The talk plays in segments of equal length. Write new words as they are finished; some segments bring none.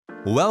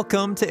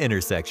Welcome to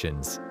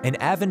Intersections, an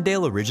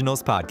Avondale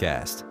Originals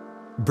podcast.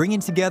 Bringing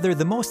together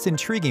the most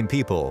intriguing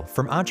people,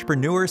 from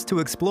entrepreneurs to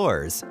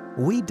explorers,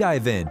 we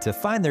dive in to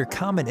find their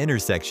common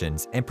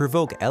intersections and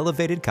provoke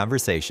elevated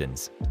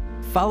conversations.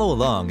 Follow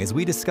along as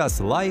we discuss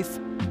life,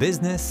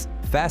 business,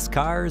 fast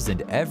cars,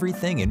 and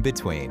everything in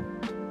between.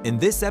 In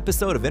this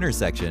episode of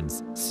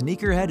Intersections,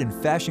 sneakerhead and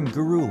fashion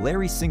guru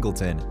Larry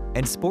Singleton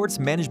and sports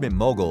management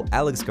mogul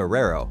Alex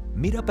Guerrero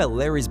meet up at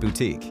Larry's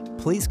Boutique,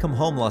 Please Come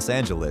Home Los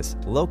Angeles,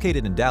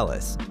 located in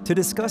Dallas, to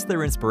discuss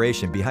their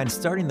inspiration behind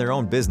starting their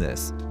own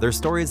business, their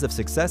stories of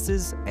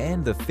successes,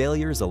 and the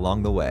failures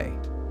along the way.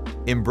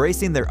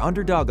 Embracing their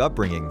underdog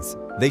upbringings,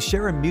 they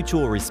share a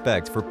mutual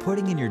respect for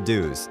putting in your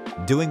dues,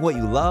 doing what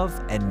you love,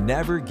 and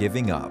never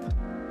giving up.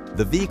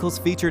 The vehicles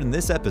featured in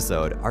this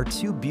episode are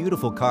two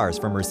beautiful cars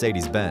from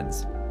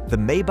Mercedes-Benz, the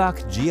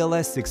Maybach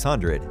GLS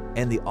 600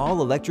 and the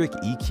all-electric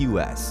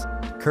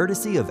EQS,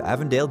 courtesy of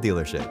Avondale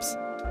Dealerships.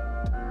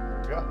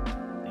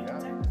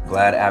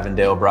 Glad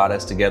Avondale brought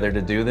us together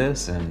to do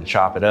this and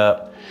chop it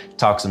up,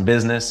 talk some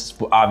business.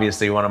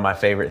 Obviously one of my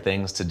favorite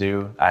things to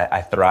do.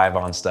 I thrive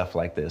on stuff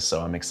like this,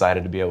 so I'm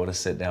excited to be able to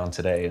sit down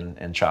today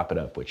and chop it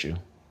up with you.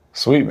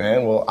 Sweet,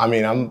 man. Well, I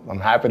mean, I'm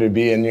happy to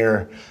be in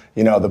your,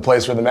 the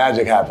place where the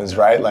magic happens,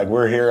 right? Like,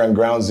 we're here on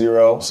ground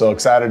zero. So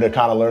excited to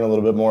kind of learn a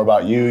little bit more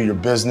about you, your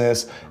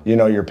business,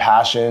 your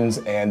passions,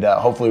 and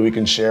hopefully we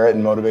can share it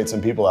and motivate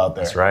some people out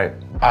there. That's right.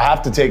 I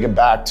have to take it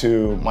back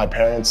to my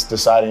parents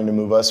deciding to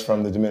move us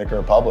from the Dominican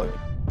Republic.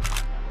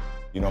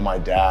 My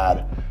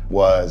dad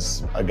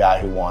was a guy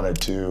who wanted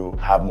to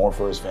have more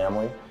for his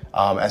family.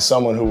 As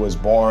someone who was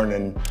born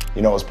and,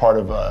 was part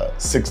of a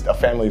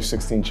family of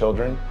 16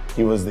 children,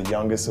 he was the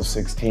youngest of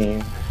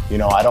 16.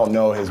 I don't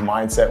know his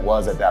mindset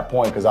was at that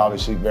point, because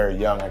obviously very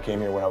young. I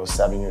came here when I was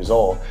 7 years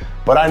old.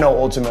 But I know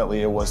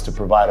ultimately it was to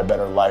provide a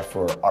better life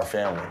for our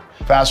family.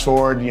 Fast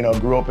forward,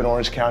 grew up in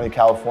Orange County,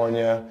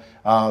 California.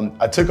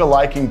 I took a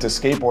liking to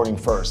skateboarding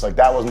first. Like,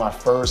 that was my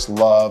first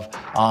love.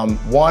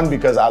 One,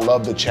 because I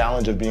love the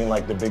challenge of being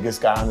like the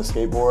biggest guy on the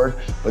skateboard.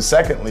 But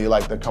secondly,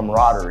 like the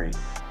camaraderie.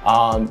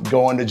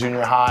 Going to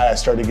junior high, I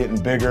started getting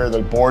bigger,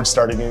 the boards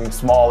started getting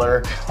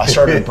smaller, I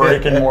started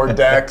breaking more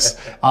decks,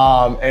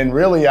 and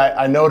really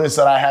I noticed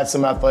that I had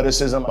some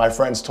athleticism. My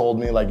friends told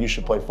me, like, you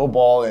should play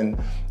football, and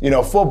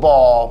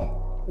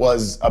football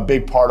was a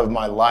big part of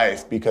my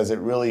life because it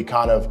really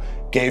kind of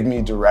gave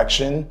me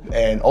direction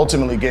and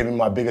ultimately gave me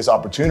my biggest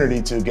opportunity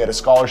to get a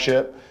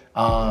scholarship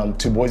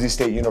to Boise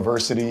State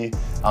University,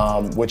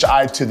 which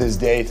I to this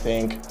day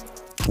think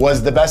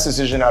was the best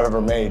decision I've ever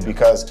made,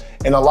 because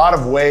in a lot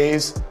of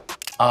ways,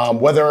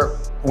 whether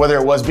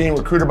it was being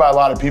recruited by a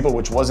lot of people,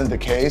 which wasn't the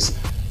case,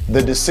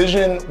 the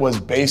decision was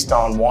based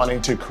on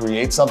wanting to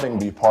create something,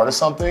 be part of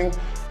something,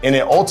 and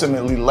it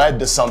ultimately led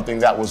to something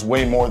that was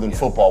way more than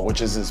football,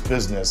 which is this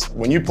business.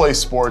 When you play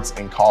sports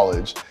in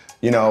college,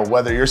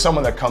 whether you're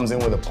someone that comes in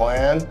with a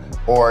plan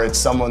or it's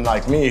someone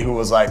like me who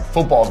was like,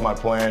 football's my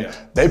plan,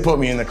 they put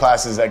me in the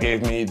classes that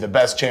gave me the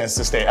best chance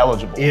to stay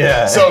eligible.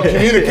 Yeah. So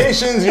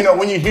communications,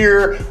 when you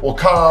hear, will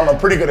come, I'm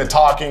pretty good at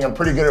talking, I'm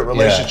pretty good at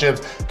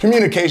relationships. Yeah.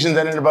 Communications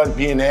ended up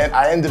being it.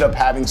 I ended up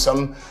having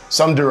some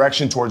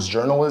direction towards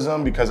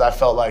journalism because I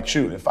felt like,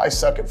 shoot, if I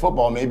suck at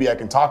football, maybe I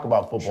can talk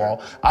about football.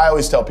 Sure. I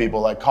always tell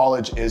people, like,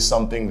 college is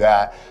something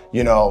that,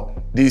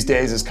 these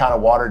days is kind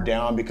of watered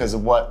down because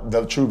of what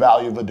the true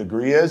value of a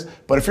degree is.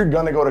 But if you're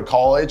gonna go to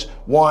college,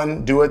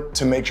 one, do it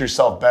to make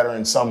yourself better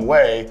in some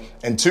way,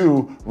 and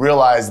two,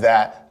 realize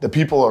that the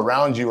people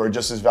around you are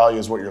just as valuable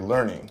as what you're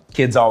learning.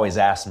 Kids always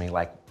ask me,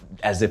 like,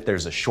 as if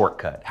there's a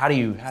shortcut. How do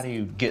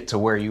you get to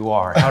where you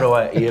are? How do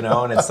I,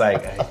 and it's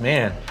like,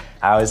 man,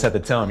 I always have to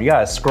tell them, you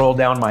gotta scroll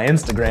down my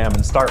Instagram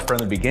and start from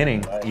the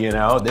beginning.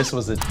 This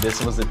was a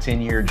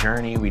 10-year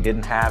journey. We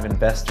didn't have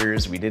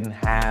investors. We didn't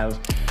have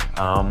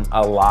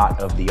a lot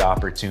of the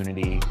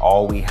opportunity.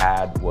 All we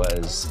had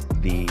was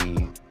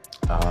the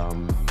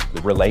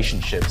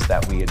relationships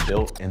that we had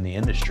built in the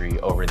industry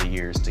over the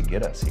years to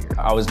get us here.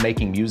 I was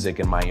making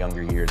music in my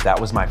younger years. That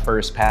was my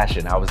first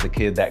passion. I was the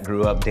kid that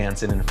grew up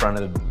dancing in front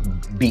of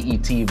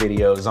BET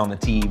videos on the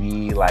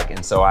TV,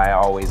 and so I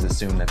always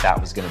assumed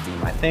that was gonna be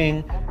my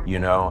thing.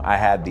 I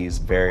had these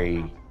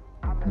very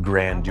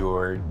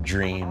grandeur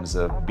dreams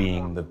of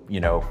being the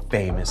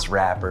famous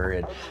rapper,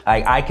 and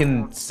I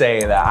can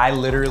say that I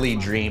literally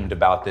dreamed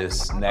about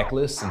this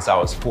necklace since I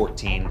was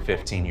 14,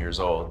 15 years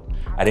old.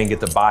 I didn't get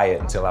to buy it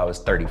until I was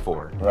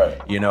 34.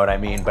 Right. You know what I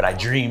mean? But I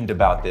dreamed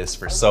about this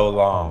for so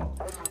long.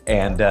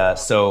 And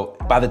so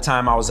by the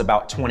time I was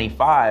about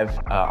 25,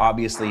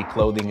 obviously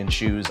clothing and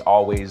shoes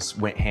always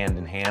went hand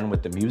in hand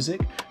with the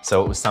music.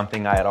 So it was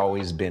something I had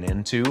always been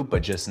into,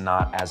 but just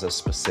not as a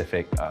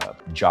specific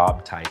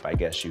job type, I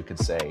guess you could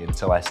say,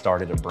 until I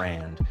started a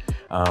brand.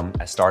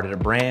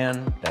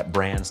 That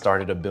brand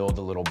started to build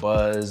a little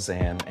buzz,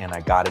 and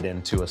I got it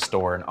into a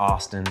store in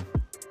Austin,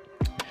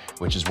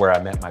 which is where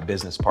I met my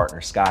business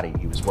partner, Scotty.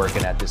 He was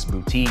working at this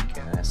boutique,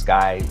 and this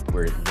guy,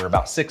 we're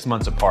about 6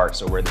 months apart,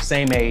 so we're the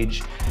same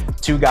age,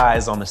 two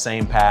guys on the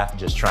same path,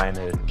 just trying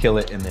to kill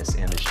it in this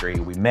industry.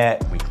 We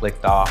met, we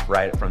clicked off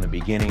right from the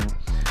beginning.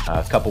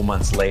 A couple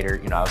months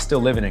later, I was still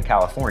living in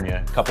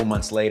California. A couple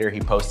months later, he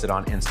posted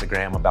on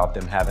Instagram about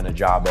them having a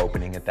job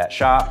opening at that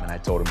shop. And I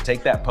told him,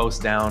 take that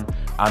post down.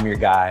 I'm your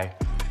guy.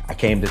 I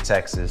came to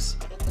Texas,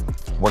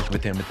 worked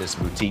with him at this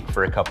boutique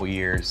for a couple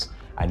years.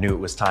 I knew it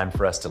was time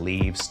for us to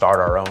leave, start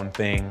our own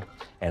thing.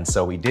 And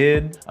so we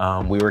did.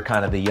 We were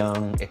kind of the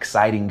young,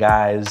 exciting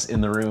guys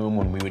in the room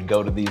when we would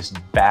go to these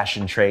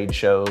fashion trade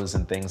shows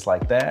and things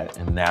like that.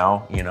 And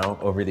now,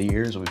 over the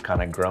years, we've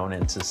kind of grown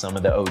into some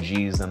of the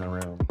OGs in the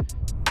room.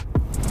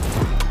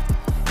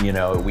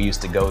 We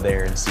used to go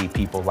there and see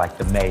people like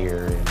the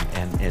mayor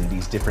and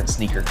these different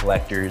sneaker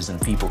collectors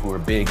and people who are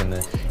big in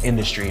the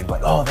industry and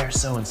like, oh, there's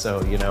so-and-so,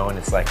 and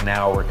it's like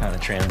now we're kind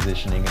of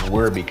transitioning and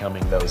we're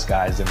becoming those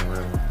guys in the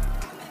room.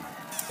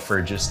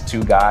 For just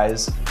two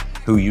guys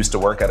who used to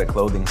work at a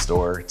clothing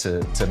store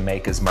to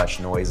make as much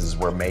noise as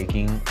we're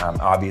making.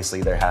 Obviously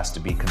there has to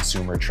be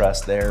consumer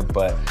trust there,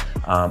 but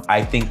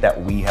I think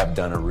that we have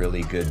done a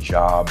really good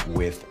job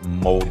with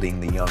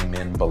molding the young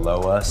men below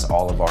us,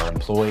 all of our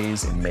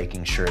employees, and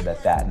making sure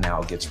that that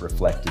now gets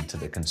reflected to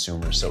the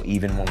consumer. So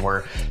even when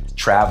we're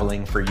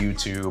traveling for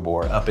YouTube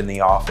or up in the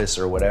office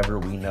or whatever,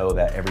 we know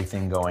that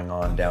everything going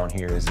on down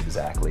here is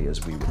exactly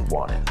as we would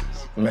want it.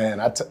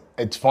 Man,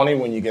 it's funny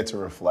when you get to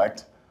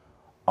reflect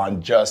on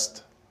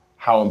just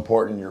how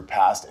important your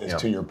past is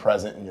to your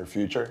present and your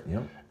future.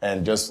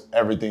 And just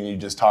everything you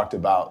just talked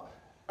about.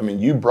 I mean,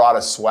 you brought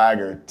a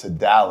swagger to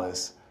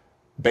Dallas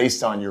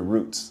based on your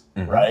roots,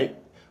 right?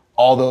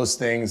 All those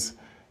things,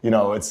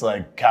 it's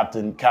like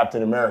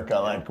Captain America,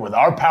 like with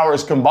our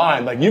powers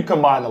combined, like you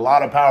combined a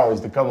lot of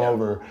powers to come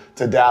over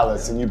to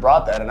Dallas and you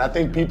brought that. And I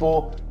think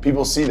people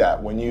see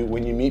that when you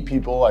meet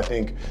people. I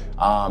think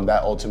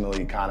that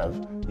ultimately kind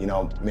of,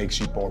 makes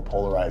you more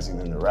polarizing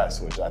than the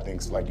rest, which I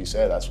think, like you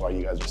said, that's why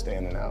you guys are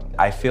standing out.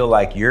 I feel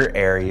like your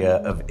area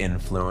of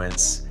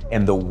influence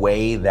and the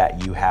way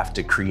that you have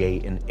to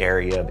create an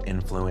area of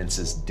influence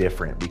is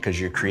different because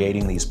you're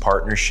creating these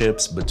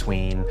partnerships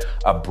between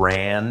a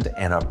brand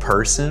and a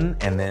person,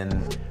 and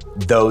then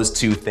those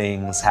two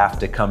things have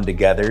to come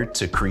together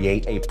to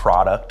create a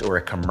product or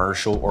a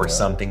commercial or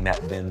something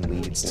that then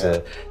leads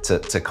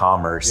to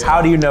commerce.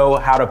 How do you know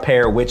how to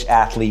pair which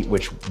athlete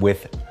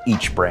with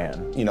each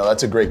brand?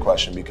 That's a great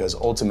question because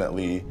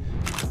ultimately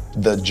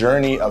the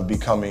journey of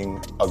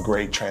becoming a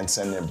great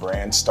transcendent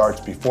brand starts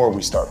before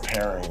we start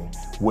pairing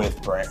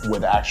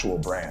with actual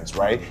brands,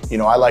 right?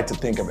 I like to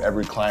think of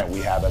every client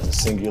we have as a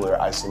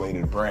singular,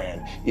 isolated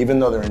brand, even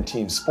though they're in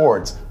team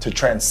sports, to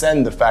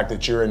transcend the fact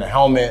that you're in a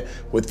helmet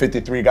with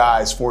 53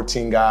 guys,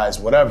 14 guys,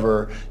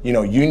 whatever,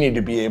 you need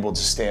to be able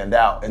to stand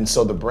out. And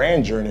so the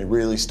brand journey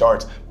really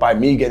starts by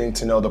me getting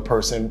to know the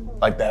person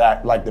like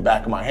the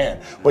back of my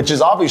hand, which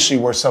is obviously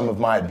where some of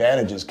my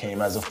advantages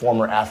came. As a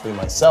former athlete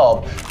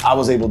myself, I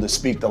was able to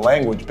speak the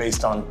language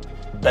based on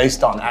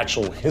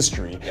actual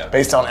history,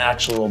 based on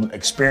actual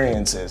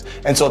experiences.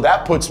 And so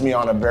that puts me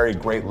on a very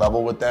great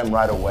level with them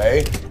right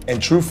away.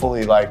 And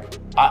truthfully,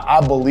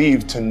 I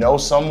believe to know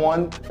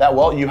someone that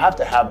well, you have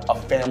to have a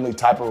family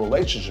type of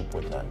relationship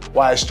with them.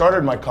 Why I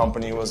started my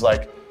company was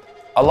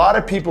a lot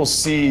of people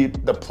see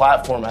the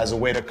platform as a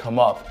way to come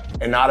up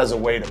and not as a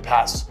way to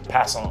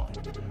pass on.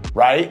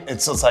 Right?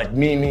 It's just like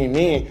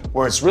me,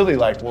 where it's really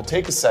like, well,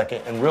 take a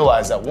second and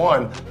realize that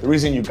one, the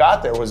reason you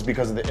got there was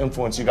because of the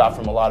influence you got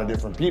from a lot of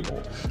different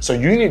people. So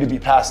you need to be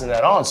passing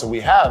that on. So we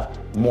have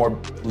more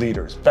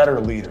leaders, better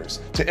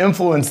leaders. To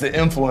influence the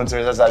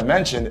influencers, as I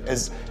mentioned,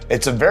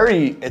 it's a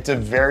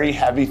very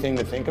heavy thing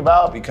to think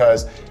about,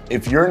 because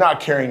if you're not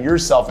carrying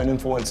yourself and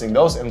influencing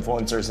those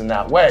influencers in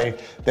that way,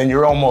 then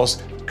you're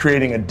almost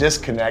creating a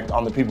disconnect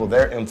on the people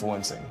they're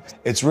influencing.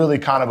 It's really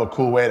kind of a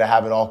cool way to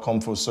have it all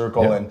come full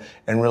circle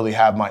and really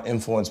have my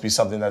influence be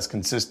something that's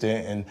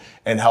consistent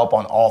and help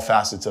on all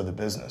facets of the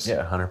business.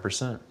 Yeah,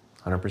 100%.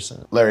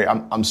 Larry,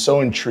 I'm so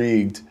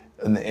intrigued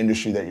in the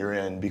industry that you're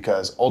in,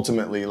 because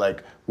ultimately,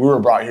 we were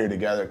brought here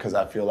together because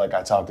I feel like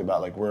I talked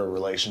about, we're a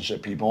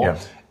relationship people.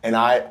 And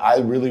I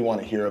really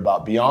want to hear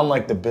about,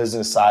 beyond the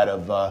business side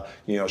of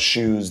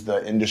shoes,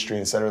 the industry,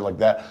 et cetera, like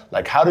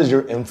that. How does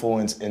your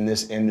influence in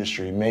this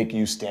industry make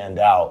you stand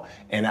out?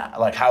 And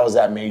how has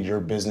that made your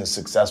business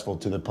successful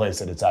to the place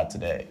that it's at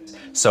today?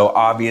 So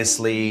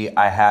obviously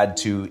I had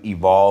to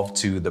evolve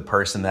to the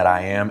person that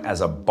I am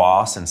as a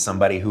boss and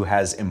somebody who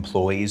has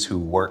employees who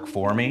work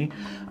for me.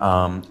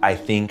 I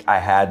think I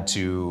had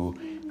to,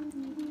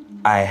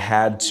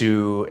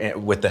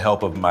 with the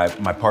help of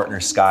my partner,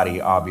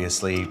 Scotty,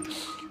 obviously,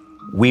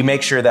 we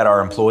make sure that our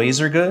employees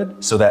are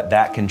good so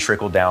that can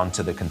trickle down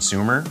to the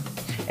consumer.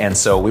 And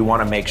so we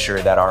want to make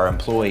sure that our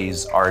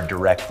employees are a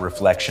direct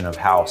reflection of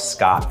how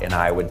Scott and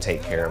I would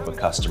take care of a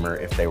customer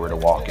if they were to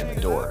walk in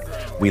the door.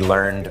 We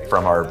learned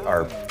from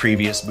our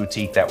previous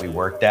boutique that we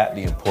worked at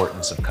the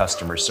importance of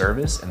customer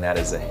service, and that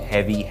is a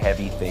heavy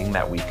thing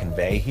that we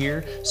convey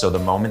here. So the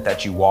moment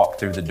that you walk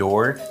through the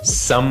door,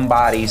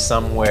 somebody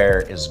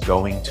somewhere is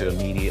going to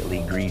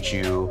immediately greet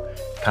you,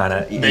 kind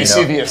of, They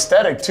see the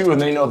aesthetic too,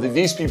 and they know that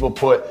these people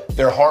put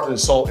their heart and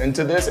soul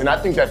into this, and I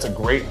think that's a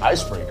great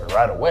icebreaker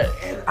right away.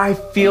 I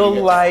feel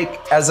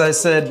like, as I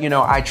said,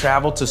 I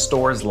travel to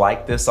stores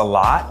like this a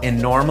lot,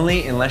 and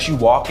normally, unless you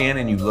walk in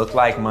and you look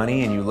like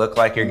money and you look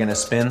like you're gonna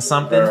spend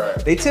something,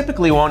 they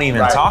typically won't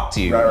even talk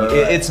to you.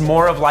 It's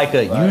more of like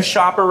you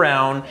shop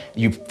around,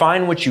 you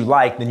find what you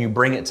like, then you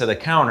bring it to the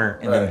counter,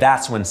 and then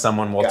that's when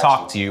someone will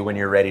talk to you when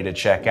you're ready to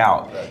check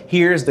out.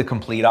 Here's the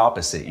complete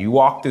opposite. You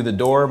walk through the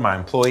door, my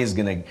employee is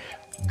gonna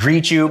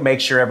greet you, make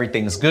sure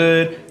everything's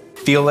good,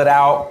 feel it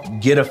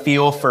out, get a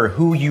feel for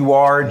who you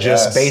are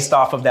just based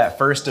off of that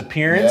first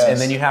appearance, and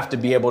then you have to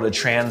be able to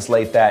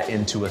translate that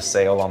into a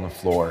sale on the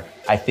floor.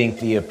 I think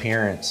the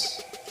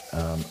appearance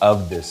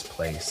of this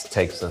place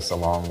takes us a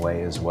long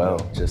way as well.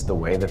 Just the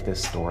way that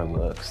this store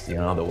looks, the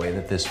way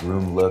that this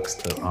room looks,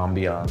 the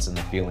ambiance and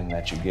the feeling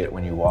that you get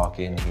when you walk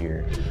in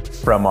here.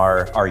 From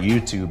our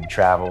YouTube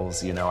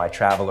travels, I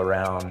travel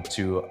around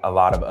to a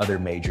lot of other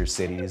major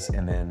cities,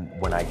 and then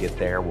when I get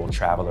there, we'll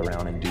travel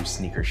around and do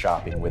sneaker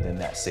shopping within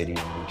that city,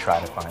 and we try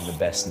to find the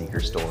best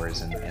sneaker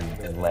stores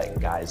and let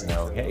guys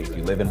know, hey, if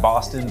you live in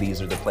Boston,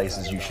 these are the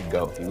places you should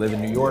go. If you live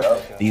in New York,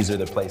 these are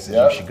the places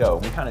you should go.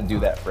 We kind of do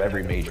that for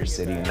every major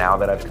city. And now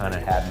that I've kind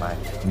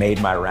of made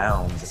my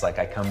rounds, it's like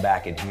I come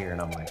back in here and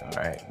I'm like, all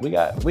right, we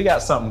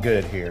got something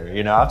good here.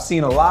 I've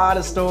seen a lot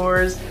of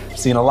stores, I've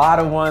seen a lot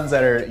of ones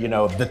that are,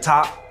 the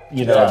top,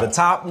 the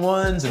top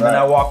ones, and then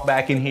I walk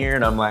back in here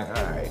and I'm like,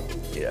 all right,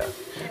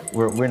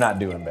 we're not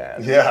doing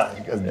bad. Yeah,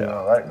 you guys doing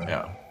all right,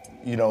 man.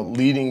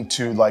 Leading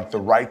to like the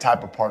right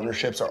type of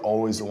partnerships are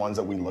always the ones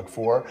that we look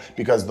for,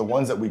 because the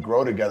ones that we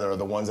grow together are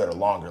the ones that are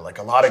longer. Like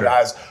a lot of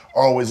guys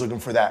are always looking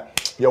for that,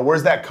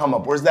 where's that come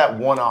up? Where's that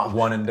one-off?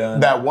 One and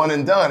done. That one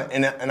and done.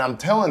 And I'm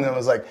telling them,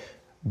 it's like,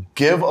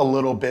 give a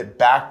little bit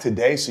back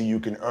today so you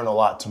can earn a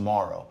lot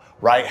tomorrow,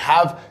 right?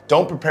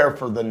 Don't prepare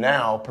for the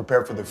now,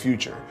 prepare for the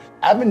future.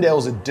 Avondale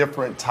is a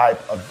different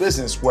type of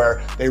business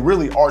where they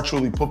really are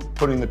truly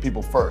putting the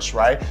people first,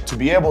 right? To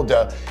be able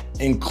to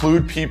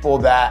include people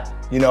that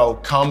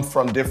come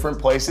from different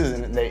places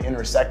and they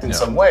intersect in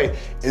some way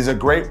is a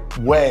great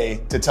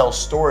way to tell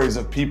stories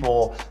of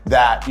people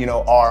that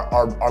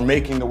are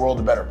making the world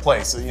a better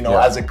place.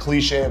 As a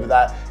cliche of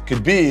that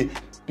could be,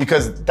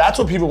 because that's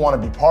what people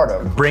want to be part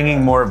of.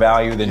 Bringing more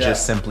value than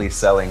just simply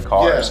selling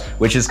cars,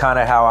 which is kind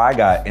of how I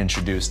got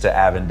introduced to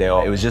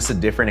Avondale. It was just a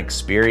different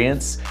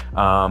experience.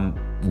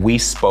 We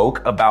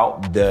spoke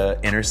about the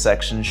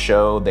intersection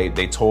show.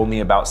 They told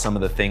me about some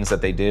of the things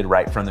that they did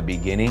right from the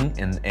beginning,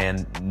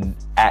 and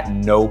at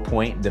no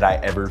point did I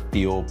ever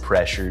feel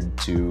pressured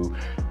to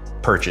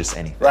purchase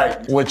anything.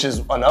 Right, which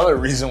is another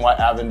reason why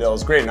Avondale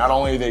is great. Not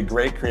only are they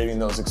great creating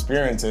those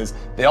experiences,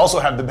 they also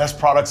have the best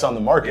products on the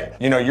market.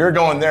 You're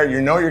going there,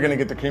 you're gonna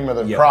get the cream of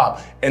the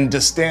crop. And to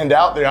stand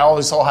out, they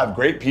always all have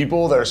great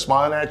people that are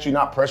smiling at you,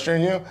 not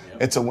pressuring you.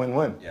 It's a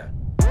win-win.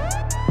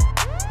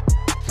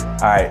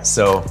 All right,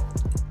 so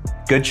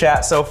good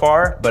chat so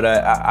far, but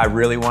I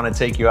really want to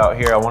take you out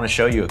here. I want to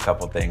show you a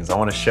couple things. I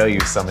want to show you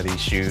some of these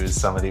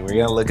shoes, we're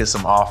going to look at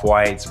some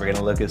Off-Whites, we're going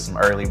to look at some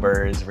early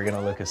birds, we're going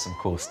to look at some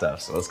cool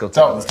stuff. So let's go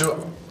talk. Let's do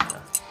it.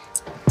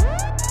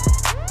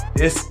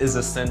 This is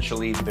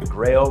essentially the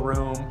Grail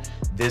Room.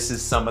 This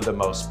is some of the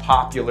most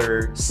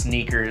popular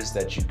sneakers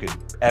that you could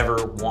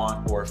ever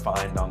want or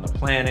find on the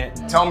planet.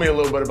 Tell me a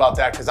little bit about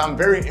that, because I'm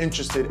very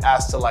interested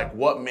as to like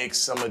what makes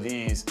some of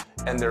these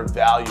and their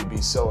value be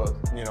so,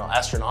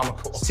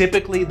 astronomical.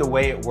 Typically the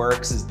way it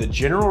works is the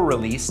general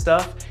release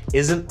stuff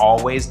isn't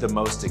always the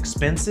most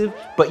expensive,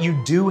 but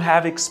you do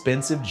have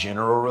expensive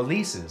general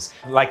releases.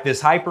 Like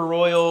this Hyper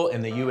Royal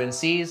and the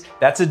UNCs,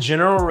 that's a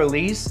general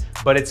release,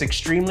 but it's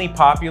extremely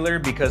popular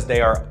because they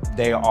are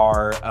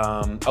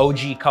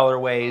OG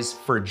colorways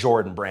for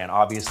Jordan Brand.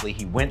 Obviously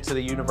he went to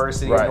the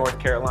University of North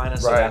Carolina,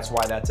 so that's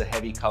why that's a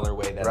heavy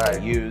colorway that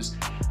they use.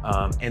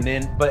 And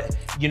then,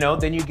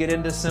 then you get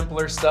into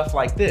simpler stuff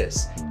like this.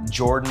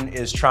 Jordan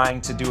is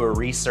trying to do a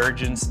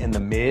resurgence in the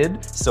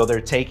mid, so they're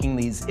taking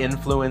these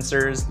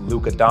influencers.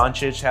 Luka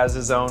Doncic has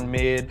his own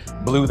mid.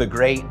 Blue the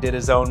Great did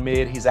his own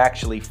mid. He's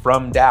actually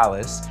from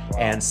Dallas,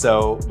 and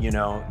so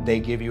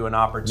they give you an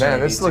opportunity. Man,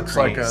 this looks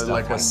like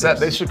a set.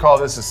 They should call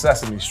this a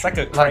Sesame Street. Like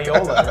a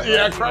Crayola.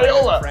 Yeah,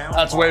 Crayola.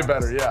 That's way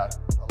better. Yeah.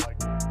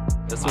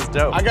 This was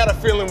dope. I got a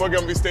feeling we're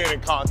gonna be staying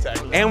in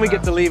contact. And we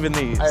get to leave in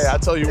these. Hey, I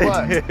tell you what,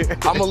 I'm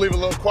gonna leave a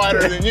little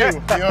quieter than you. You know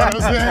what I'm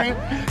saying?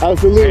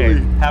 Absolutely.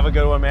 Hey, have a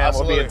good one, man.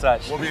 Absolutely. We'll be in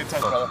touch. We'll be in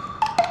touch, brother.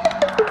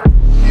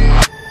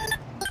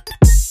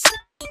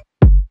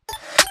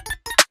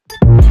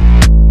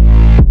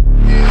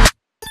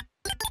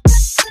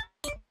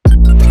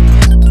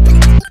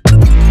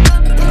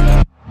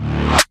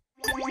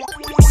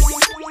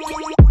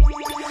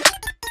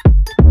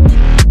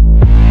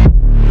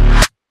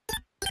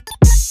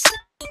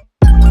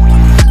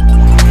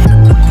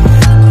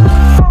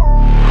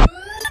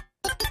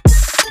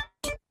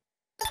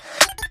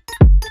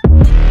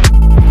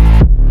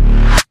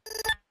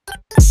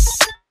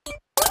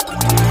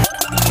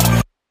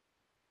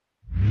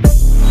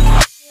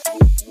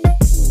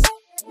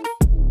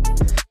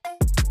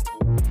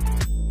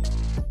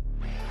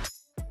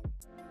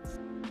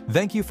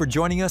 Thank you for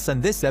joining us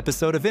on this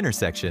episode of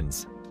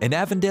Intersections, an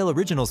Avondale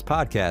Originals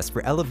podcast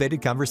for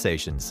elevated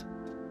conversations.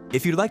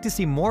 If you'd like to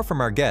see more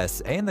from our guests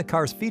and the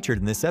cars featured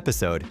in this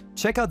episode,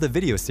 check out the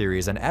video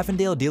series on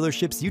Avondale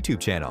Dealership's YouTube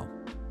channel.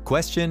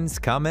 Questions,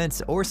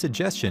 comments, or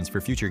suggestions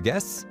for future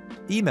guests?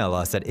 Email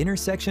us at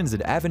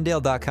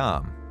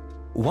intersections@avondale.com.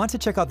 Want to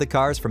check out the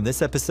cars from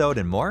this episode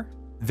and more?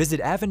 Visit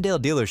Avondale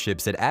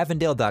Dealerships at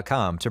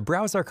avondale.com to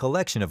browse our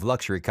collection of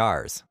luxury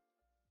cars.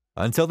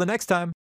 Until the next time.